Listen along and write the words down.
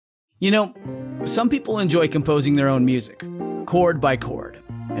You know, some people enjoy composing their own music, chord by chord,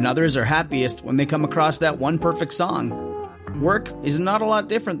 and others are happiest when they come across that one perfect song. Work is not a lot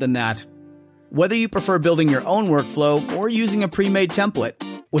different than that. Whether you prefer building your own workflow or using a pre-made template,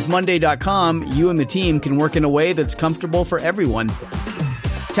 with Monday.com, you and the team can work in a way that's comfortable for everyone.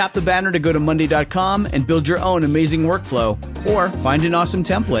 Tap the banner to go to Monday.com and build your own amazing workflow, or find an awesome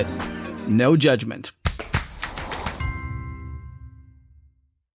template. No judgment.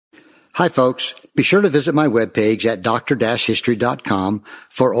 Hi, folks. Be sure to visit my webpage at dr-history.com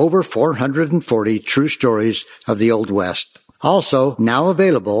for over 440 true stories of the Old West. Also, now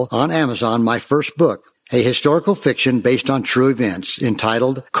available on Amazon, my first book, a historical fiction based on true events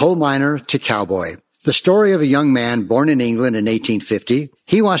entitled Coal Miner to Cowboy. The story of a young man born in England in 1850.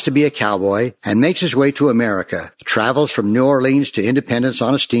 He wants to be a cowboy and makes his way to America, travels from New Orleans to Independence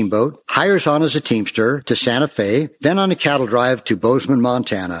on a steamboat, hires on as a teamster to Santa Fe, then on a cattle drive to Bozeman,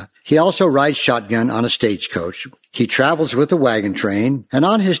 Montana. He also rides shotgun on a stagecoach. He travels with a wagon train, and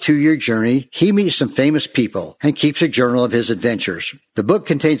on his 2-year journey, he meets some famous people and keeps a journal of his adventures. The book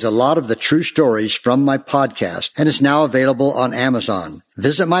contains a lot of the true stories from my podcast and is now available on Amazon.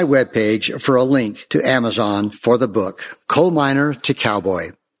 Visit my webpage for a link to Amazon for the book, Coal Miner to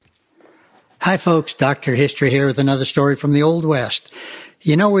Cowboy. Hi, folks. Dr. History here with another story from the Old West.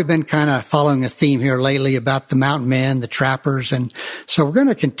 You know, we've been kind of following a theme here lately about the mountain men, the trappers, and so we're going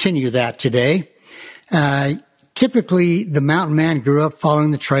to continue that today. Typically, the mountain man grew up following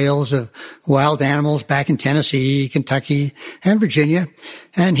the trails of wild animals back in Tennessee, Kentucky, and Virginia,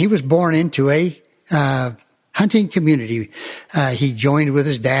 and he was born into a hunting community. He joined with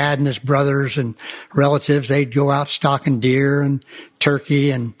his dad and his brothers and relatives. They'd go out stalking deer and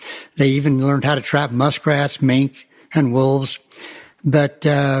turkey, and they even learned how to trap muskrats, mink, and wolves. But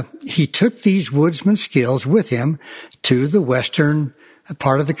he took these woodsman skills with him to the western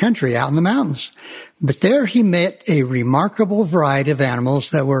part of the country, out in the mountains. But there he met a remarkable variety of animals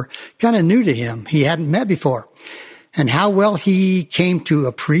that were kind of new to him. He hadn't met before. And how well he came to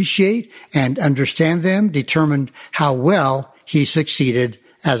appreciate and understand them determined how well he succeeded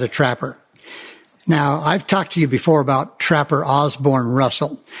as a trapper. Now, I've talked to you before about Trapper Osborne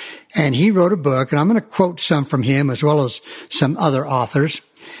Russell, and he wrote a book, and I'm going to quote some from him as well as some other authors.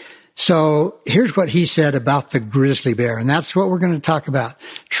 So here's what he said about the grizzly bear, and that's what we're going to talk about,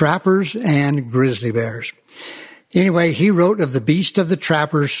 trappers and grizzly bears. Anyway, he wrote of the beast of the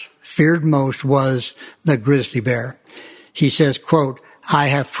trappers feared most was the grizzly bear. He says, quote, I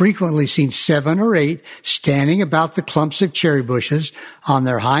have frequently seen 7 or 8 standing about the clumps of cherry bushes on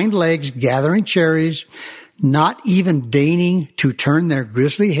their hind legs gathering cherries, not even deigning to turn their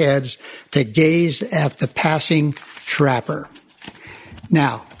grisly heads to gaze at the passing trapper.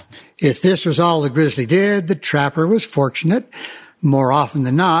 Now, if this was all the grizzly did, the trapper was fortunate. More often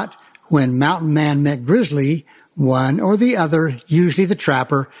than not, when mountain man met grizzly, one or the other, usually the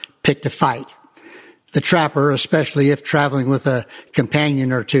trapper, picked a fight. The trapper, especially if traveling with a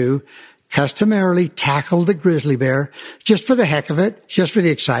companion or two, customarily tackled the grizzly bear just for the heck of it, just for the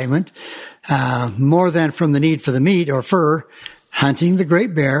excitement, more than from the need for the meat or fur. Hunting the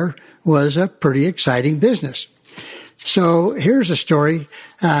great bear was a pretty exciting business. So here's a story.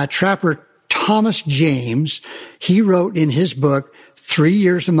 Trapper Thomas James, he wrote in his book, 3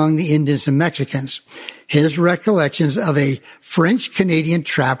 Years Among the Indians and Mexicans, his recollections of a French-Canadian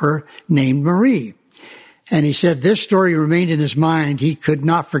trapper named Marie. And he said this story remained in his mind. He could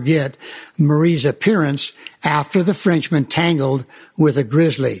not forget Marie's appearance after the Frenchman tangled with a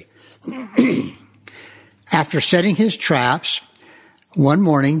grizzly. After setting his traps, one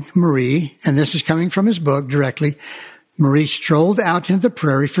morning, Marie, and this is coming from his book directly, Marie strolled out into the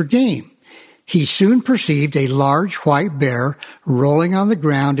prairie for game. He soon perceived a large white bear rolling on the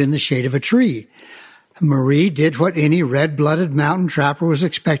ground in the shade of a tree. Marie did what any red-blooded mountain trapper was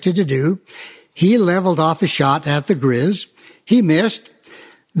expected to do. He leveled off a shot at the grizz. He missed.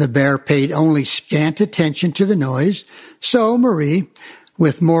 The bear paid only scant attention to the noise, so Marie,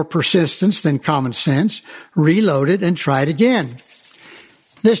 with more persistence than common sense, reloaded and tried again.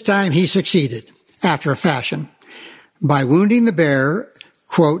 This time he succeeded, after a fashion. By wounding the bear,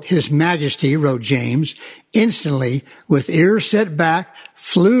 quote, His Majesty, wrote James, instantly, with ears set back,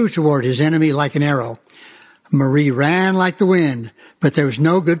 flew toward his enemy like an arrow. Marie ran like the wind, but there was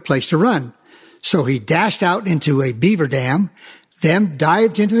no good place to run. So he dashed out into a beaver dam, then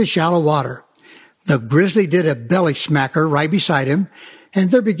dived into the shallow water. The grizzly did a belly smacker right beside him, and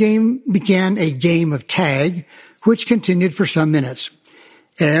there began a game of tag, which continued for some minutes.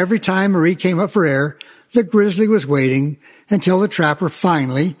 Every time Marie came up for air, the grizzly was waiting until the trapper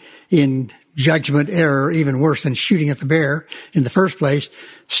finally, in judgment error, even worse than shooting at the bear in the first place,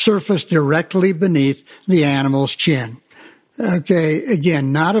 surfaced directly beneath the animal's chin. Okay,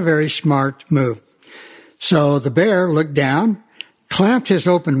 again, not a very smart move. So the bear looked down, clamped his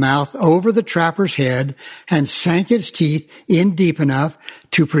open mouth over the trapper's head, and sank its teeth in deep enough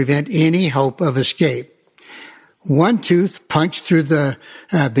to prevent any hope of escape. One tooth punched through the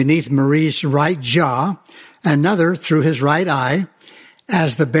beneath Marie's right jaw, another through his right eye.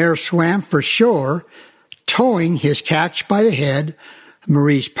 As the bear swam for shore, towing his catch by the head,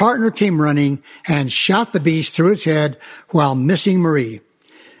 Marie's partner came running and shot the beast through its head while missing Marie.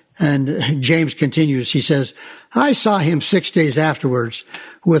 And James continues, he says, I saw him 6 days afterwards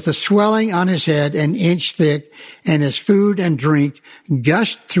with a swelling on his head an inch thick, and his food and drink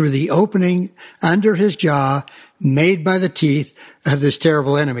gushed through the opening under his jaw made by the teeth of this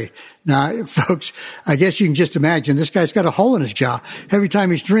terrible enemy. Now, folks, I guess you can just imagine this guy's got a hole in his jaw. Every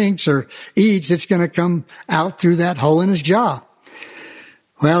time he drinks or eats, it's going to come out through that hole in his jaw.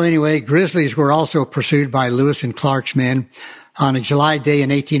 Well, anyway, Grizzlies were also pursued by Lewis and Clark's men. On a July day in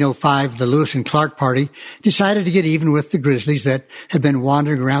 1805, the Lewis and Clark party decided to get even with the Grizzlies that had been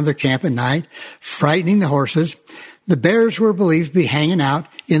wandering around their camp at night, frightening the horses. The bears were believed to be hanging out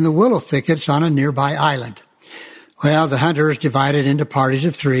in the willow thickets on a nearby island. Well, the hunters divided into parties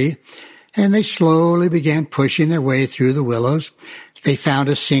of 3, and they slowly began pushing their way through the willows. They found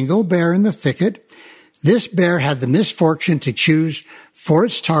a single bear in the thicket. This bear had the misfortune to choose for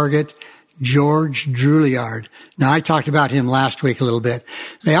its target George Drouillard. Now, I talked about him last week a little bit.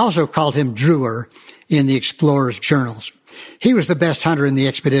 They also called him Drewer in the explorers' journals. He was the best hunter in the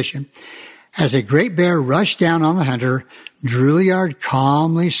expedition. As a great bear rushed down on the hunter, Drouillard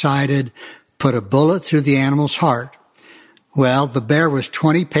calmly sighted, put a bullet through the animal's heart. Well, the bear was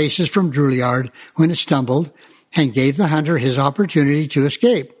 20 paces from Drouillard when it stumbled and gave the hunter his opportunity to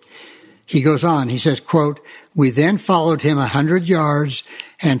escape. He goes on, he says, quote, we then followed him 100 yards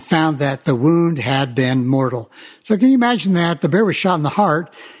and found that the wound had been mortal. So can you imagine that? The bear was shot in the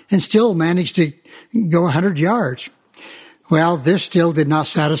heart and still managed to go 100 yards. Well, this still did not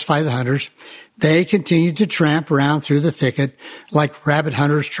satisfy the hunters. They continued to tramp around through the thicket like rabbit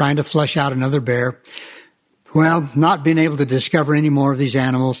hunters trying to flush out another bear. Well, not being able to discover any more of these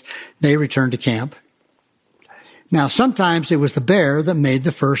animals, they returned to camp. Now, sometimes it was the bear that made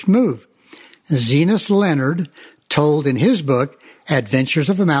the first move. Zenas Leonard told in his book, Adventures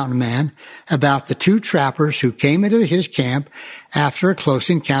of a Mountain Man, about the 2 trappers who came into his camp after a close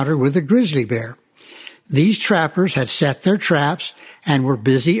encounter with a grizzly bear. These trappers had set their traps and were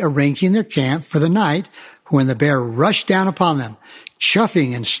busy arranging their camp for the night when the bear rushed down upon them,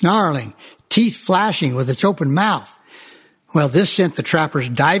 chuffing and snarling, teeth flashing with its open mouth. Well, this sent the trappers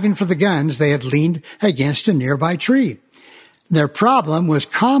diving for the guns they had leaned against a nearby tree. Their problem was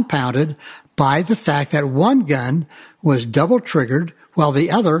compounded by the fact that one gun was double-triggered while the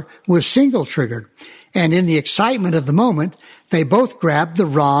other was single-triggered. And in the excitement of the moment, they both grabbed the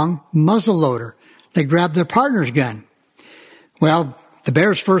wrong muzzle loader. They grabbed their partner's gun. Well, the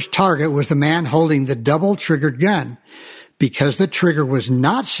bear's first target was the man holding the double-triggered gun. Because the trigger was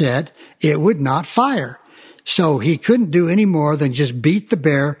not set, it would not fire. So he couldn't do any more than just beat the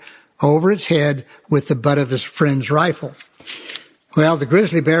bear over its head with the butt of his friend's rifle. Well, the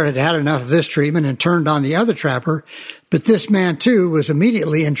grizzly bear had had enough of this treatment and turned on the other trapper, but this man, too, was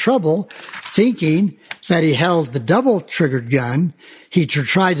immediately in trouble, thinking that he held the double-triggered gun. He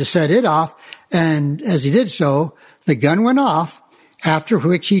tried to set it off, and as he did so, the gun went off, after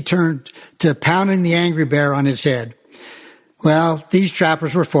which he turned to pounding the angry bear on its head. Well, these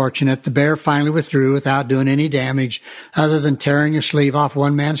trappers were fortunate. The bear finally withdrew without doing any damage other than tearing a sleeve off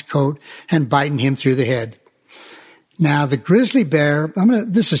one man's coat and biting him through the head. Now, the grizzly bear,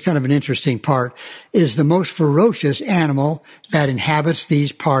 this is kind of an interesting part, is the most ferocious animal that inhabits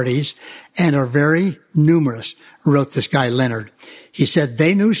these parties and are very numerous, wrote this guy Leonard. He said,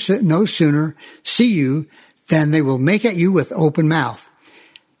 they no sooner see you than they will make at you with open mouth.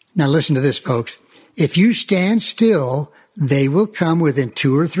 Now, listen to this, folks. If you stand still, they will come within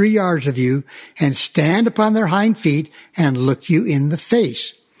 2 or 3 yards of you and stand upon their hind feet and look you in the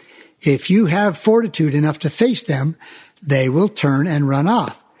face. If you have fortitude enough to face them, they will turn and run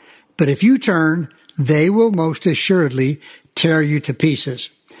off. But if you turn, they will most assuredly tear you to pieces.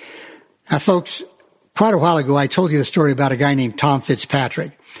 Now, folks, quite a while ago, I told you the story about a guy named Tom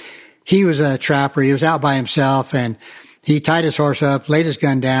Fitzpatrick. He was a trapper. He was out by himself, and he tied his horse up, laid his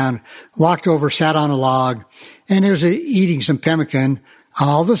gun down, walked over, sat on a log, and he was eating some pemmican.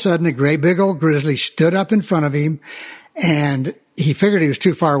 All of a sudden, a great big old grizzly stood up in front of him, and he figured he was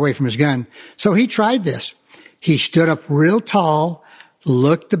too far away from his gun. So he tried this. He stood up real tall,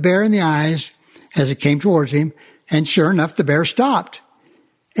 looked the bear in the eyes as it came towards him, and sure enough, the bear stopped.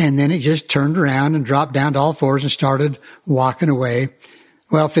 and then it just turned around and dropped down to all fours and started walking away.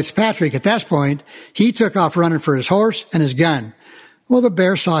 Well, Fitzpatrick, at that point, he took off running for his horse and his gun. Well, the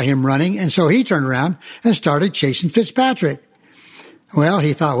bear saw him running, and so he turned around and started chasing Fitzpatrick. Well,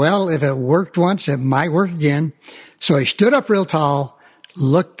 he thought, well, if it worked once, it might work again. So he stood up real tall,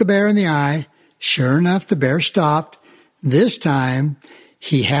 looked the bear in the eye. Sure enough, the bear stopped. This time,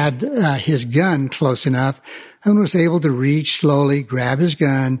 he had his gun close enough and was able to reach slowly, grab his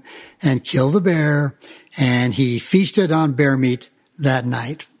gun, and kill the bear. And he feasted on bear meat that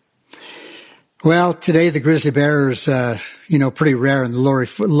night. Well, today the grizzly bear is, pretty rare in the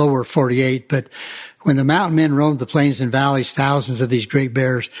lower 48, but when the mountain men roamed the plains and valleys, thousands of these great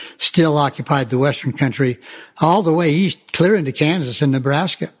bears still occupied the western country, all the way east, clear into Kansas and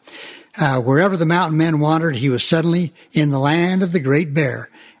Nebraska. Wherever the mountain men wandered, he was suddenly in the land of the great bear,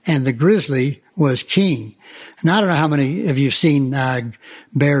 and the grizzly was king. And I don't know how many of you have seen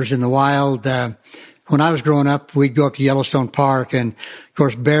bears in the wild. When I was growing up, we'd go up to Yellowstone Park, and of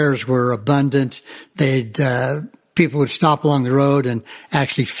course, bears were abundant. People would stop along the road and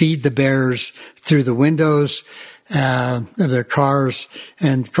actually feed the bears through the windows of their cars.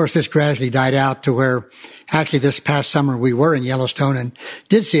 And of course, this gradually died out to where actually this past summer we were in Yellowstone and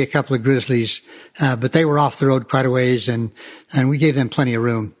did see a couple of grizzlies, but they were off the road quite a ways, and we gave them plenty of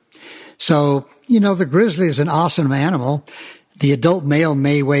room. So, the grizzly is an awesome animal. The adult male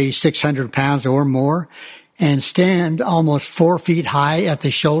may weigh 600 pounds or more and stand almost 4 feet high at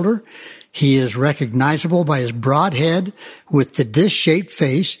the shoulder. He is recognizable by his broad head with the disc-shaped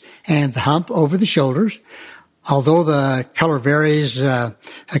face and the hump over the shoulders. Although the color varies, a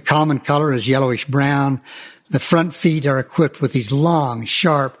common color is yellowish brown. The front feet are equipped with these long,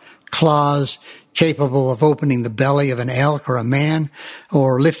 sharp claws capable of opening the belly of an elk or a man,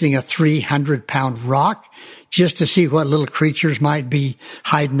 or lifting a 300-pound rock just to see what little creatures might be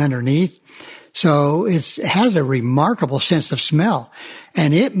hiding underneath. So it has a remarkable sense of smell,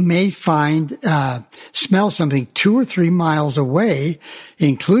 and it may smell something 2 or 3 miles away,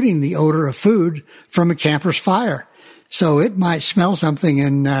 including the odor of food from a camper's fire. So it might smell something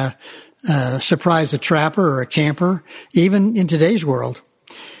and surprise a trapper or a camper, even in today's world.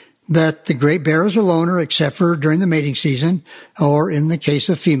 But the great bear is a loner, except for during the mating season, or in the case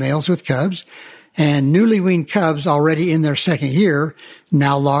of females with cubs. And newly weaned cubs already in their second year,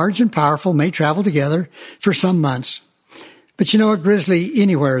 now large and powerful, may travel together for some months. But a grizzly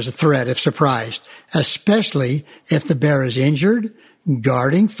anywhere is a threat if surprised, especially if the bear is injured,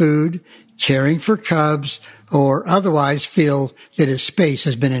 guarding food, caring for cubs, or otherwise feel that his space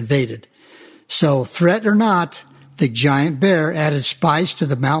has been invaded. So, threat or not, the giant bear added spice to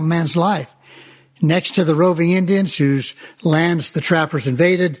the mountain man's life. Next to the roving Indians whose lands the trappers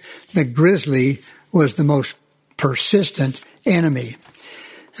invaded, the grizzly was the most persistent enemy.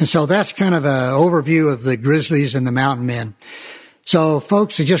 And so that's kind of an overview of the grizzlies and the mountain men. So,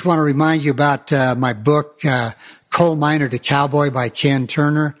 folks, I just want to remind you about my book, Coal Miner to Cowboy by Ken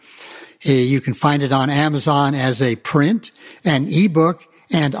Turner. You can find it on Amazon as a print, an ebook,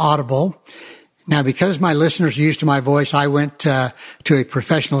 and Audible. Now, because my listeners are used to my voice, I went to a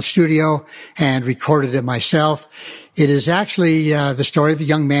professional studio and recorded it myself. It is actually the story of a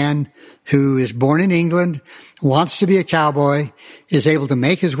young man who is born in England, wants to be a cowboy, is able to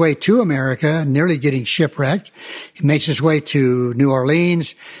make his way to America, nearly getting shipwrecked. He makes his way to New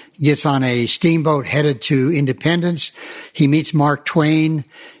Orleans, gets on a steamboat headed to Independence. He meets Mark Twain.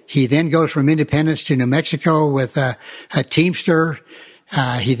 He then goes from Independence to New Mexico with a teamster.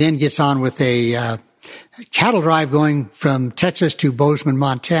 He then gets on with a cattle drive going from Texas to Bozeman,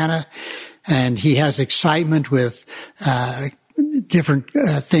 Montana, and he has excitement with different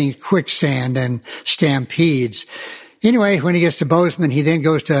things, quicksand and stampedes. Anyway, when he gets to Bozeman, he then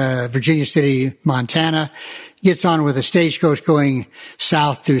goes to Virginia City, Montana, gets on with a stagecoach going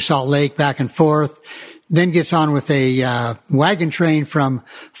south to Salt Lake, back and forth, then gets on with a wagon train from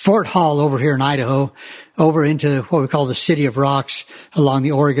Fort Hall over here in Idaho over into what we call the City of Rocks along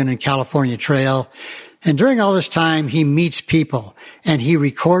the Oregon and California Trail. And during all this time, he meets people and he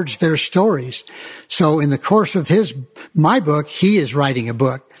records their stories. So in the course of my book, he is writing a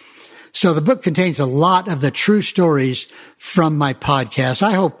book. So the book contains a lot of the true stories from my podcast.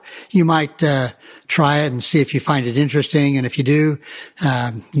 I hope you might try it and see if you find it interesting. And if you do,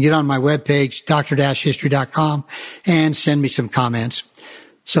 get on my webpage, dr-history.com, and send me some comments.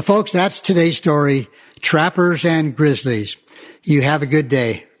 So folks, that's today's story, Trappers and Grizzlies. You have a good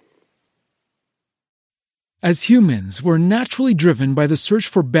day. As humans, we're naturally driven by the search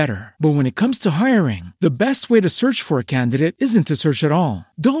for better. But when it comes to hiring, the best way to search for a candidate isn't to search at all.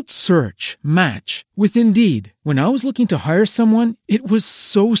 Don't search, match with Indeed. When I was looking to hire someone, it was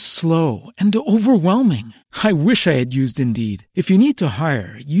so slow and overwhelming. I wish I had used Indeed. If you need to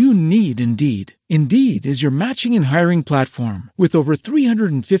hire, you need Indeed. Indeed is your matching and hiring platform with over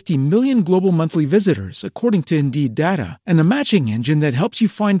 350 million global monthly visitors, according to Indeed data, and a matching engine that helps you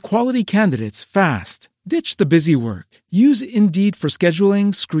find quality candidates fast. Ditch the busy work. Use Indeed for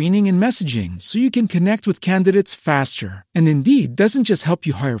scheduling, screening, and messaging so you can connect with candidates faster. And Indeed doesn't just help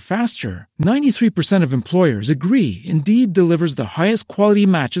you hire faster. 93% of employers agree Indeed delivers the highest quality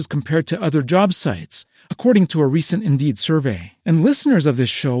matches compared to other job sites, according to a recent Indeed survey. And listeners of this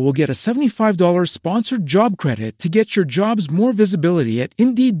show will get a $75 sponsored job credit to get your jobs more visibility at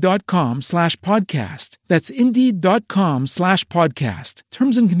Indeed.com/podcast. That's Indeed.com/podcast.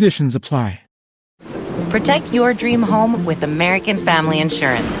 Terms and conditions apply. Protect your dream home with American Family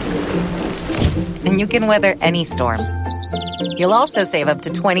Insurance. And you can weather any storm. You'll also save up to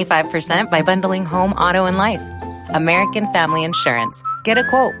 25% by bundling home, auto, and life. American Family Insurance. Get a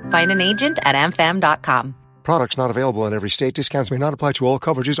quote. Find an agent at amfam.com. Products not available in every state. Discounts may not apply to all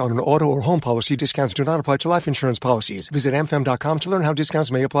coverages on an auto or home policy. Discounts do not apply to life insurance policies. Visit amfam.com to learn how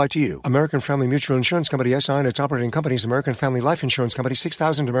discounts may apply to you. American Family Mutual Insurance Company, SI, and its operating companies, American Family Life Insurance Company,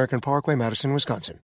 6000 American Parkway, Madison, Wisconsin.